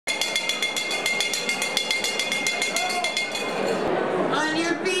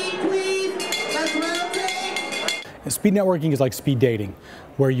Speed networking is like speed dating,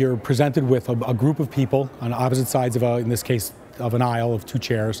 where you're presented with a group of people on opposite sides of, in this case, of an aisle of two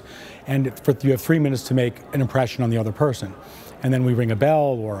chairs, and you have 3 minutes to make an impression on the other person. And then we ring a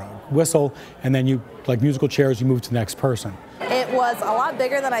bell or a whistle, and then you, like musical chairs, you move to the next person. It was a lot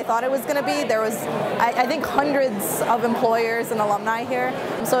bigger than I thought it was going to be. There was, I think, hundreds of employers and alumni here.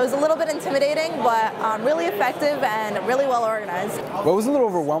 So it was a little bit intimidating, but really effective and really well organized. Well, it was a little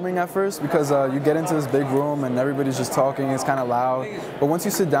overwhelming at first because you get into this big room and everybody's just talking. It's kind of loud. But once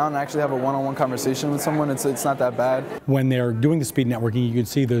you sit down and actually have a one-on-one conversation with someone, it's not that bad. When they're doing the speed networking, you can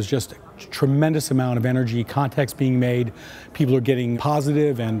see there's just a tremendous amount of energy, contacts being made. People are getting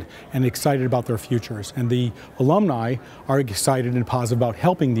positive and excited about their futures. And the alumni are excited and positive about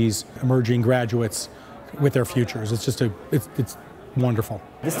helping these emerging graduates with their futures. It's just it's wonderful.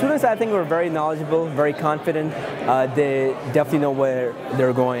 The students, I think, were very knowledgeable, very confident. They definitely know where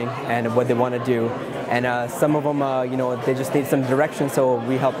they're going and what they want to do. And some of them, they just need some direction, so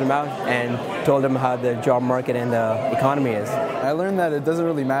we helped them out and told them how the job market and the economy is. I learned that it doesn't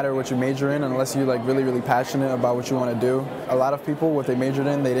really matter what you major in unless you're like really, really passionate about what you want to do. A lot of people, what they majored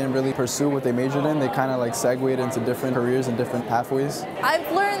in, they didn't really pursue what they majored in. They kind of like segued into different careers and different pathways.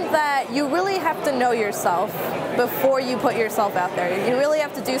 I've learned that you really have to know yourself before you put yourself out there. You really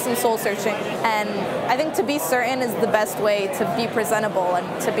have to do some soul searching, and I think to be certain is the best way to be presentable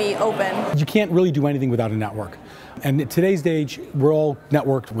and to be open. You can't really do anything without a network. And in today's age, we're all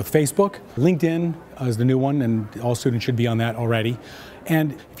networked with Facebook. LinkedIn is the new one, and all students should be on that already.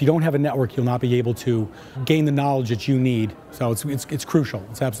 And if you don't have a network, you'll not be able to gain the knowledge that you need. So it's crucial.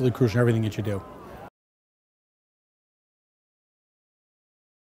 It's absolutely crucial in everything that you do.